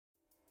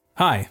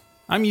Hi,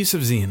 I'm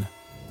Yusuf Zine.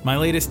 My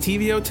latest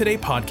TVO Today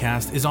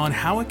podcast is on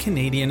how a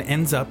Canadian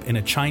ends up in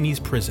a Chinese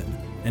prison,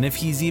 and if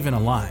he's even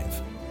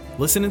alive.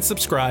 Listen and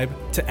subscribe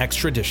to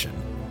Extradition.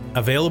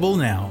 Available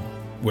now,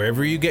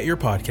 wherever you get your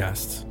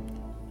podcasts.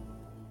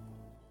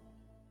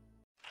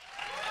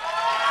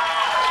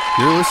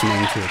 You're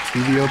listening to a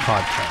TVO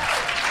podcast.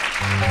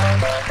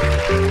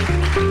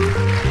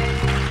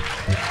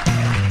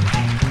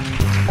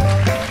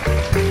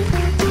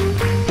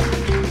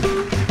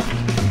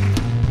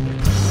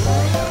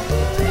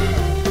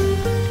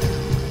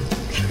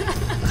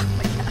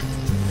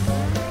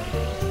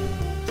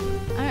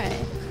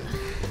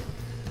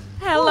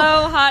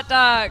 Hello, hot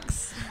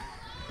dogs.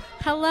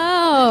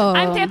 Hello.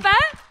 I'm Pippa.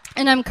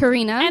 And I'm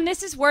Karina. And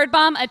this is Word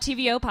Bomb, a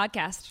TVO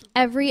podcast.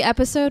 Every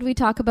episode, we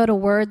talk about a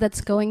word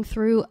that's going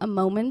through a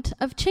moment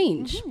of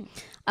change.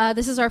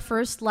 This is our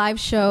first live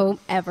show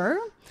ever.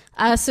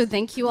 So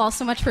thank you all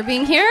so much for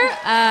being here.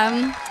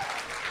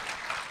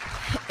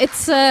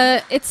 It's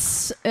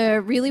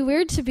really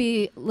weird to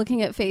be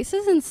looking at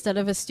faces instead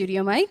of a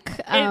studio mic.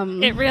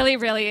 It really,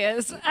 really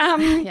is.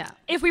 Yeah.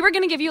 If we were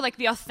going to give you like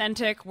the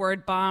authentic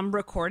Word Bomb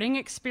recording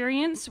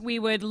experience, we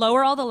would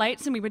lower all the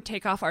lights and we would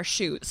take off our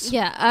shoes.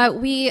 Yeah,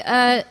 we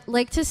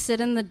like to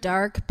sit in the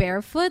dark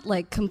barefoot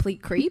like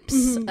complete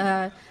creeps.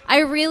 I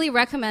really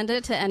recommend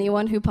it to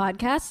anyone who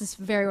podcasts. It's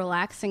a very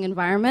relaxing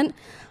environment.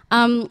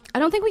 I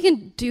don't think we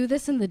can do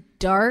this in the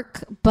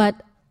dark,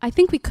 but I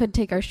think we could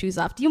take our shoes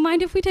off. Do you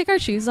mind if we take our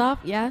shoes off?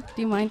 Yeah?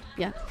 Do you mind?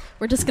 Yeah.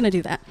 We're just going to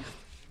do that.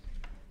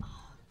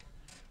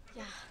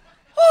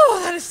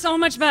 Oh, that is so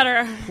much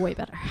better. Way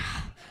better.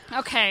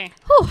 Okay.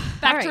 Whew.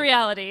 Back All right. to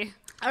reality.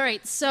 All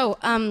right. So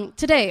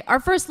today,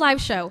 our first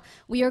live show,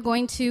 we are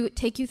going to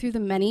take you through the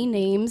many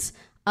names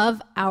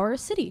of our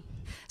city.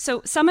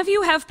 So some of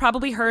you have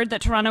probably heard that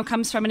Toronto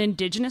comes from an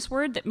Indigenous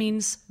word that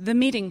means the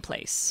meeting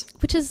place.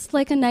 Which is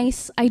like a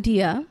nice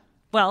idea.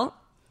 Well,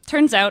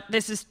 turns out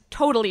this is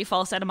totally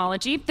false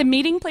etymology. The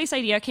meeting place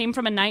idea came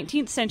from a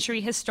 19th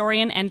century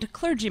historian and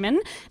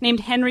clergyman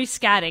named Henry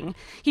Scadding.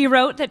 He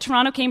wrote that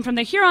Toronto came from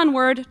the Huron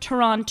word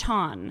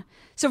Toronton.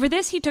 So for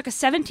this, he took a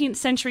 17th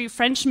century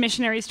French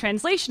missionary's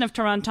translation of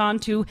Toronton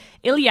to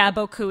Il y a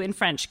beaucoup in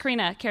French.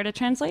 Karina, care to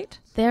translate?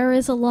 There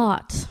is a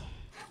lot.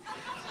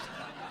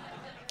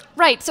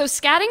 Right, so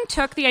Scadding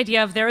took the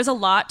idea of there is a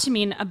lot to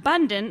mean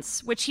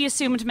abundance, which he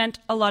assumed meant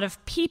a lot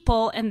of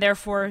people and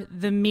therefore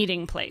the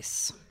meeting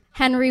place.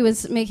 Henry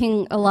was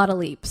making a lot of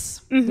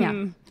leaps.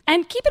 Yeah.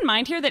 And keep in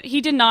mind here that he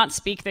did not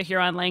speak the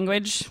Huron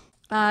language.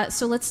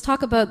 So let's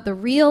talk about the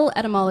real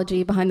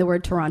etymology behind the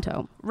word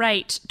Toronto.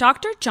 Right.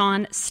 Dr.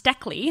 John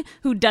Steckley,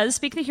 who does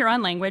speak the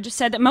Huron language,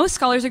 said that most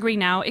scholars agree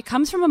now it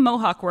comes from a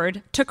Mohawk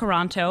word,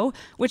 tukaranto,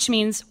 which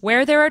means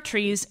where there are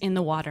trees in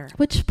the water.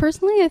 Which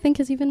personally I think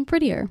is even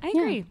prettier. I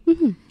agree.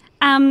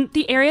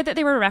 The area that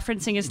they were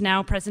referencing is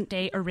now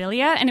present-day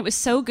Orillia, and it was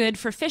so good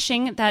for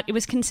fishing that it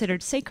was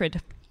considered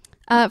sacred.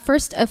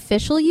 First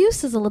official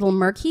use is a little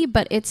murky,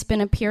 but it's been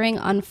appearing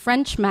on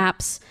French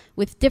maps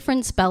with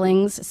different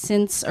spellings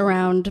since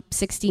around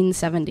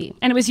 1670.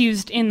 And it was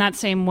used in that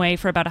same way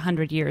for about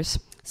 100 years.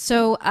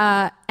 So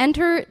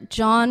enter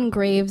John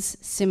Graves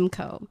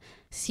Simcoe.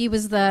 He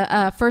was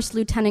the first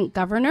lieutenant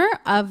governor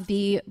of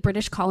the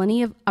British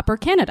colony of Upper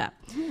Canada.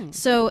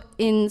 So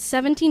in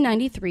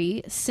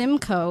 1793,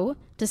 Simcoe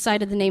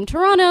decided the name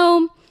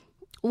Toronto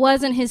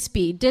wasn't his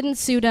speed, didn't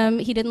suit him,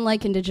 he didn't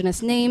like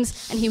Indigenous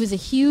names, and he was a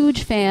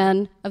huge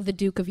fan of the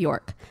Duke of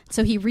York.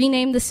 So he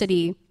renamed the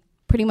city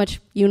pretty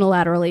much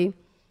unilaterally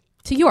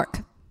to York.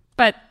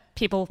 But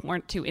people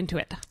weren't too into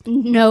it.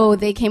 No,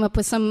 they came up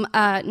with some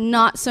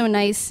not so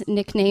nice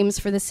nicknames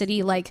for the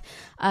city, like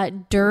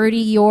Dirty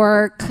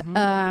York,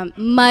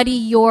 Muddy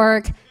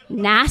York,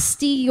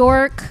 Nasty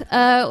York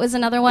was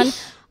another one.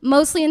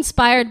 Mostly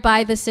inspired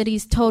by the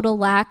city's total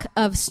lack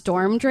of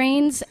storm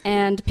drains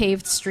and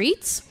paved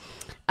streets.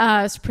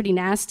 It's pretty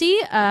nasty.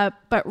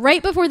 But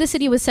right before the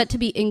city was set to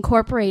be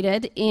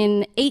incorporated in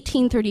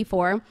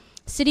 1834,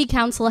 City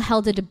Council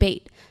held a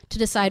debate to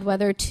decide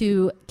whether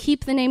to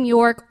keep the name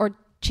York or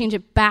change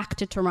it back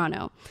to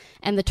Toronto.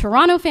 And the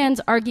Toronto fans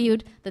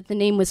argued that the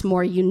name was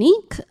more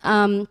unique,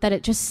 that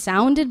it just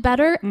sounded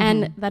better,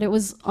 and that it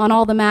was on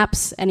all the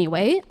maps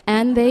anyway,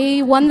 and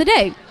they won the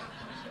day.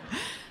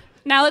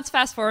 Now let's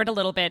fast forward a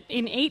little bit.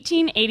 In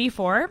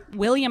 1884,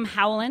 William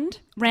Howland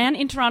ran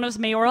in Toronto's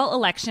mayoral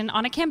election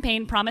on a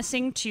campaign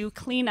promising to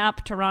clean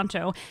up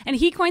Toronto, and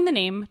he coined the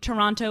name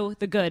Toronto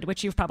the Good,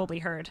 which you've probably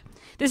heard.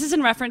 This is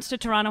in reference to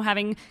Toronto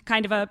having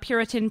kind of a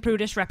Puritan,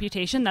 prudish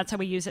reputation. That's how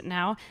we use it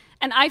now.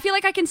 And I feel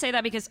like I can say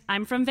that because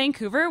I'm from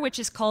Vancouver, which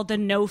is called the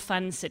No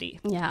Fun City.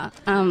 Yeah.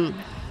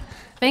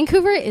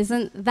 Vancouver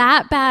isn't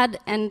that bad,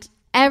 and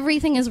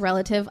everything is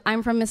relative.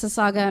 I'm from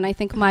Mississauga, and I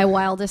think my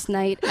wildest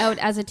night out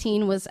as a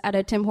teen was at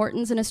a Tim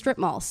Hortons in a strip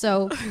mall.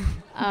 So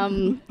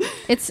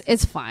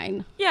it's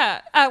fine.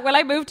 Yeah. When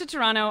I moved to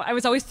Toronto, I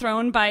was always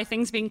thrown by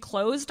things being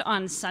closed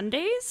on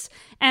Sundays.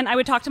 And I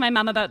would talk to my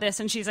mom about this,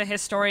 and she's a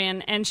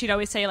historian, and she'd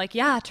always say, like,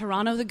 yeah,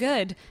 Toronto the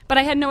Good. But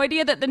I had no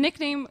idea that the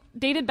nickname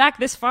dated back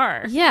this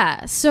far.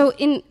 Yeah. So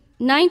in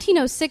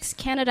 1906,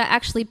 Canada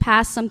actually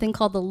passed something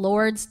called the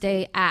Lord's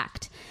Day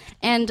Act.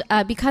 And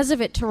because of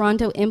it,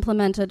 Toronto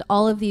implemented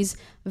all of these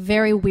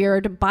very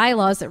weird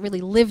bylaws that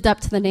really lived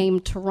up to the name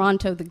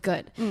Toronto the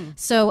Good.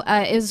 So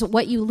it was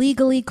what you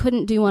legally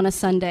couldn't do on a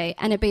Sunday,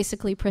 and it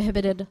basically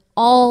prohibited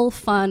all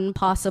fun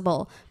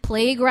possible.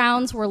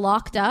 Playgrounds were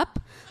locked up,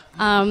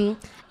 and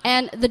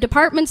the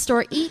department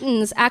store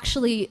Eaton's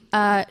actually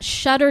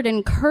shuttered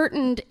and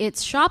curtained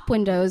its shop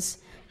windows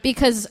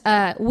because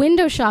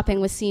window shopping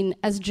was seen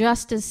as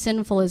just as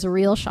sinful as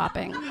real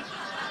shopping.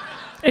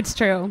 It's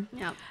true.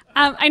 Yeah.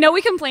 I know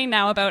we complain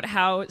now about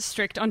how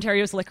strict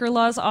Ontario's liquor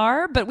laws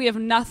are, but we have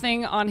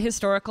nothing on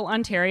historical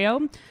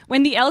Ontario.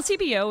 When the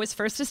LCBO was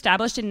first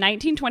established in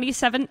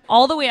 1927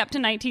 all the way up to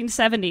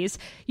 1970s,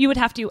 you would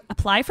have to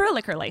apply for a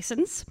liquor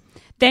license.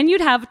 Then you'd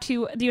have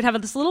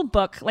this little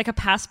book, like a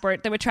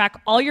passport, that would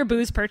track all your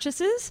booze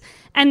purchases,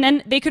 and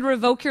then they could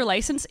revoke your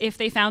license if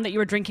they found that you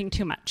were drinking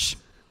too much.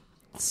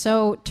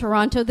 So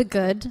Toronto the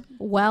Good,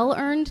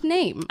 well-earned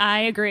name. I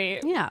agree.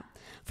 Yeah.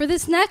 For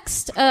this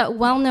next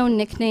well-known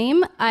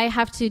nickname, I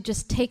have to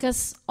just take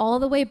us all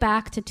the way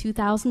back to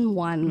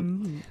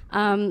 2001.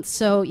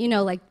 So,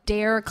 like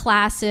DARE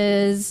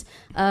classes,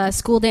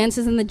 school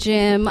dances in the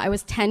gym. I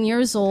was 10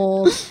 years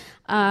old.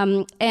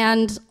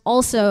 And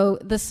also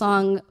the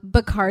song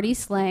Bacardi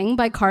Slang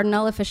by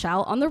Cardinal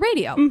Official on the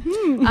radio.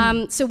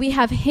 So we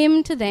have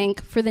him to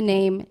thank for the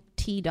name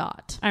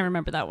T-Dot. I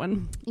remember that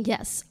one.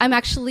 Yes. I'm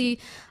actually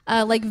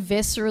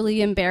viscerally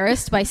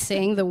embarrassed by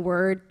saying the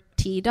word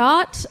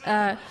T-Dot,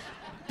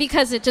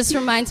 because it just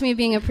reminds me of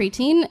being a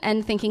preteen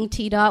and thinking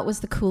T-Dot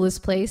was the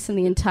coolest place in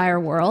the entire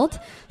world.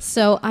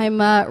 So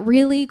I'm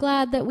really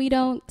glad that we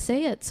don't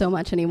say it so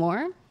much anymore.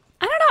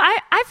 I don't know.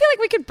 I feel like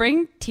we could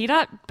bring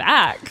T-Dot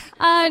back.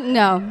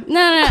 No.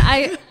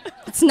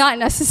 It's not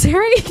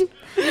necessary.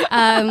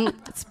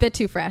 It's a bit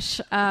too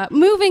fresh.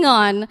 Moving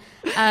on.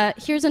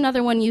 Here's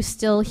another one you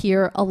still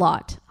hear a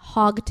lot.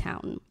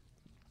 Hogtown.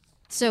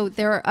 So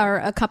there are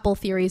a couple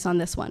theories on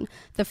this one.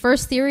 The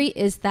first theory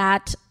is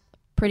that,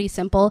 pretty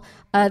simple,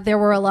 there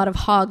were a lot of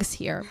hogs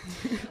here.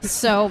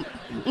 So,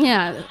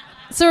 yeah.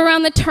 So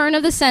around the turn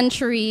of the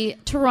century,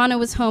 Toronto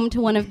was home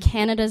to one of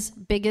Canada's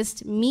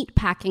biggest meat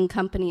packing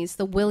companies,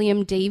 the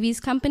William Davies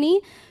Company,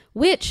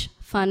 which,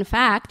 fun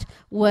fact,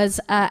 was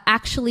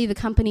actually the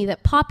company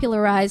that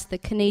popularized the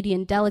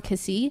Canadian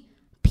delicacy,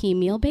 pea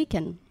meal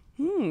bacon.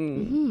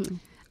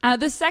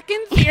 The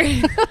second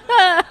theory...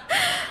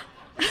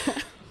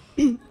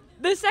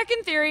 The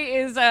second theory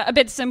is a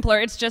bit simpler.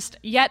 It's just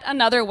yet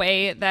another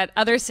way that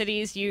other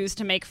cities use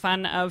to make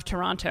fun of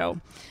Toronto.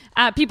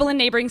 People in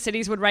neighboring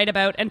cities would write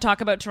about and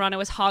talk about Toronto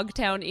as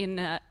Hogtown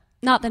in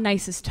not the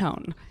nicest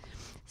tone.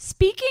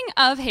 Speaking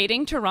of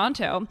hating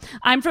Toronto,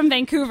 I'm from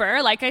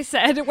Vancouver, like I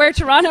said, where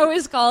Toronto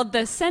is called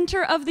the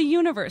center of the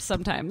universe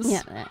sometimes.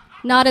 Yeah,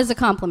 not as a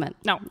compliment.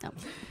 No.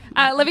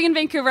 Living in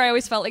Vancouver, I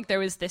always felt like there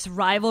was this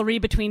rivalry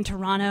between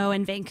Toronto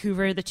and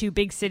Vancouver, the two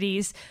big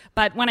cities.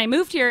 But when I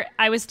moved here,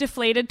 I was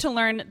deflated to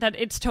learn that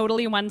it's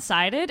totally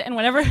one-sided. And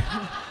whenever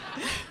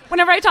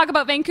I talk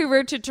about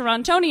Vancouver to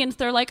Torontonians,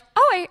 they're like,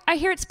 oh, I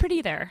hear it's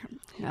pretty there.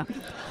 Yeah.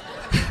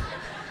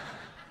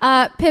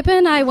 Pippa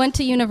and I went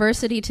to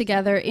university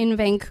together in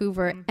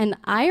Vancouver, and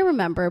I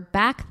remember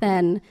back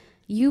then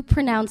you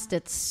pronounced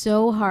it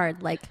so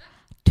hard, like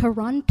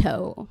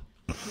Toronto.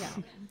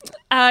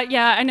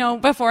 Yeah, I know.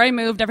 Before I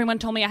moved, everyone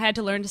told me I had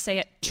to learn to say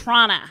it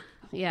Trana.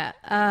 Yeah.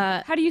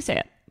 How do you say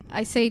it?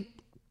 I say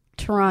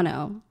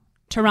Toronto.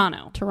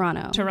 Toronto.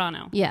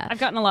 Yeah. I've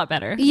gotten a lot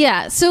better.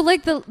 Yeah. So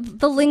like the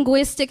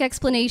linguistic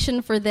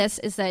explanation for this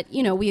is that,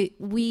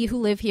 we who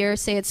live here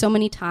say it so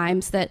many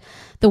times that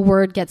the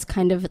word gets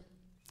kind of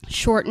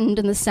shortened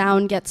and the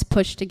sound gets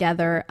pushed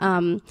together.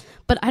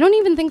 But I don't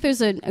even think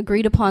there's an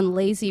agreed upon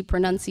lazy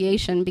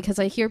pronunciation, because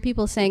I hear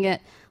people saying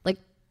it like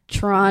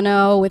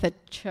Toronto with a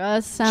ch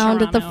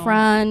sound at the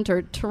front,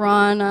 or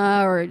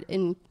Toronto, or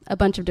in a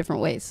bunch of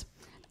different ways.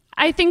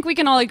 I think we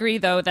can all agree,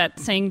 though, that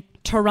saying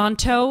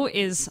Toronto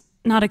is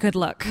not a good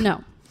look.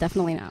 No,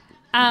 definitely not.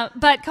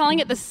 But calling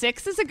it the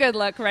Six is a good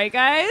look, right,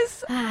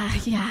 guys?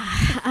 Yeah.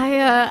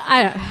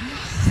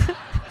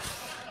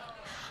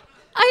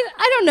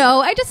 I don't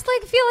know. I just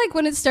feel like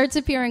when it starts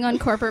appearing on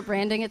corporate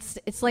branding,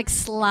 it's like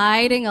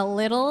sliding a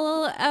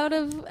little out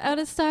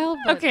of style.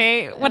 But,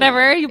 okay,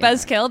 whatever, you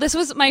buzzkill. This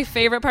was my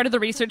favorite part of the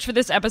research for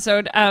this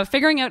episode,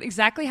 figuring out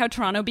exactly how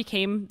Toronto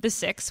became the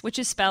Six, which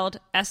is spelled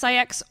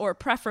S-I-X or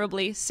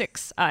preferably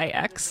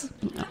 6-I-X.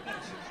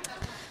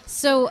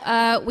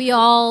 So we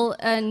all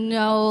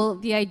know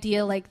the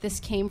idea like this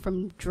came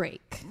from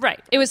Drake.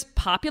 Right. It was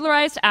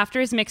popularized after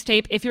his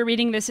mixtape, If You're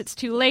Reading This, It's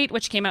Too Late,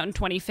 which came out in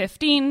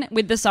 2015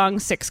 with the song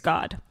Six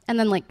God. And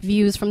then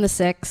Views from the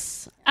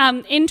Six.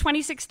 In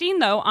 2016,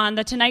 though, on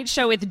The Tonight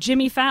Show with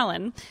Jimmy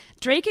Fallon,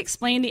 Drake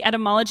explained the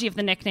etymology of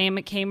the nickname.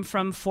 It came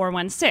from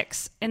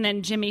 416. And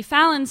then Jimmy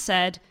Fallon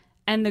said,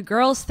 and the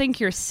girls think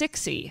you're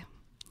sixy.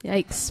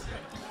 Yikes.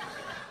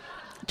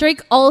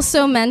 Drake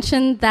also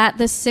mentioned that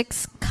the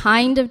Six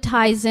kind of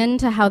ties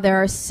into how there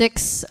are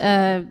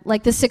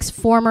the 6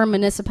 former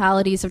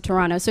municipalities of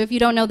Toronto. So if you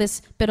don't know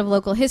this bit of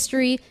local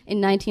history, in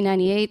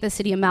 1998, the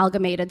city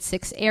amalgamated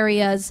 6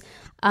 areas,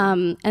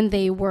 and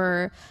they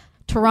were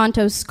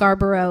Toronto,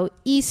 Scarborough,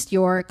 East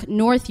York,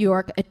 North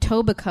York,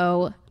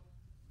 Etobicoke,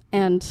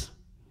 and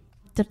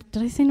did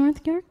I say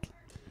North York?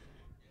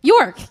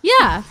 York,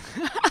 yeah.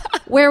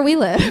 Where we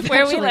live.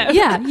 Where we live.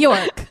 Yeah,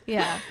 York,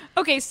 yeah.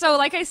 Okay, so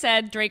like I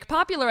said, Drake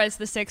popularized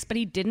the 6, but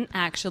he didn't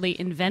actually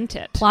invent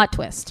it. Plot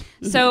twist.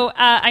 So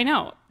I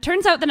know.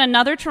 Turns out that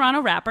another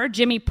Toronto rapper,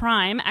 Jimmy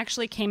Prime,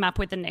 actually came up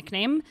with the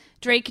nickname.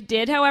 Drake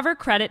did, however,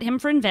 credit him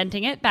for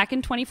inventing it. Back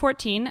in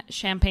 2014,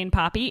 Champagne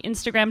Poppy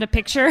Instagrammed a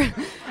picture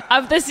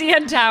of the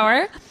CN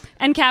Tower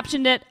and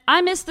captioned it,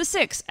 "I miss the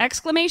 6,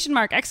 exclamation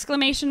mark,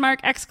 exclamation mark,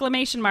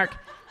 exclamation mark.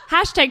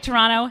 Hashtag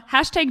Toronto,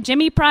 hashtag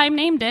Jimmy Prime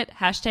named it,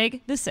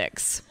 hashtag the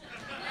 6.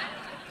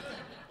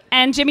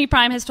 And Jimmy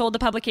Prime has told the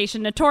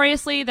publication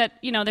notoriously that,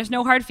 there's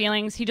no hard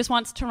feelings. He just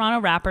wants Toronto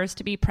rappers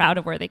to be proud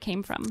of where they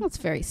came from. That's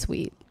very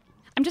sweet.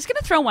 I'm just going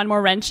to throw one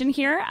more wrench in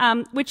here,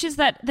 which is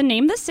that the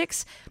name The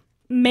 6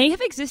 may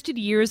have existed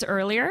years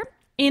earlier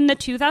in the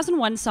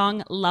 2001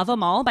 song Love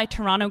 'Em All by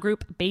Toronto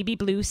group Baby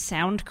Blue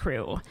Sound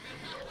Crew.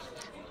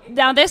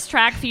 Now, this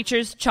track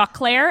features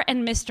Choclair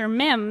and Mr.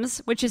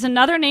 Mims, which is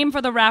another name for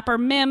the rapper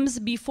Mims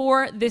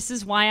before This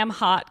Is Why I'm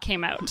Hot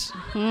came out.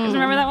 You guys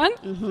remember that one?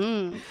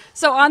 Mm-hmm.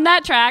 So on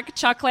that track,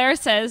 Choclair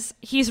says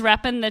he's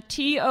repping the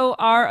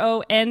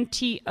TORONTO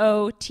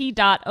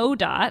T.O.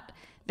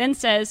 Then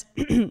says,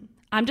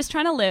 "I'm just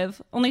trying to live,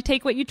 only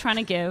take what you're trying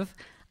to give.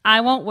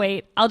 I won't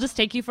wait. I'll just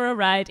take you for a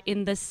ride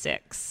in the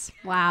 6.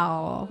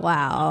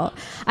 Wow.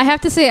 I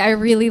have to say, I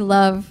really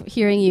love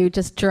hearing you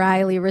just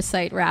dryly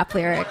recite rap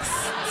lyrics.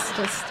 It's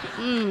just,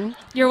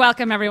 You're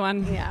welcome,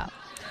 everyone. Yeah.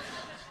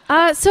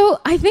 So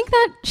I think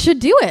that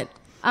should do it.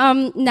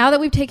 Now that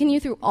we've taken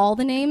you through all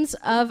the names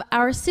of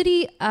our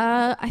city,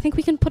 I think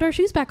we can put our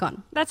shoes back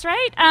on. That's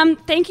right.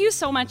 Thank you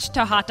so much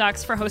to Hot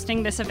Docs for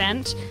hosting this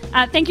event.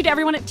 Thank you to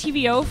everyone at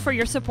TVO for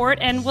your support,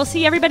 and we'll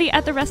see everybody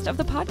at the rest of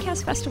the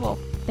podcast festival.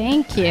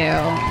 Thank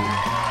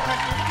you.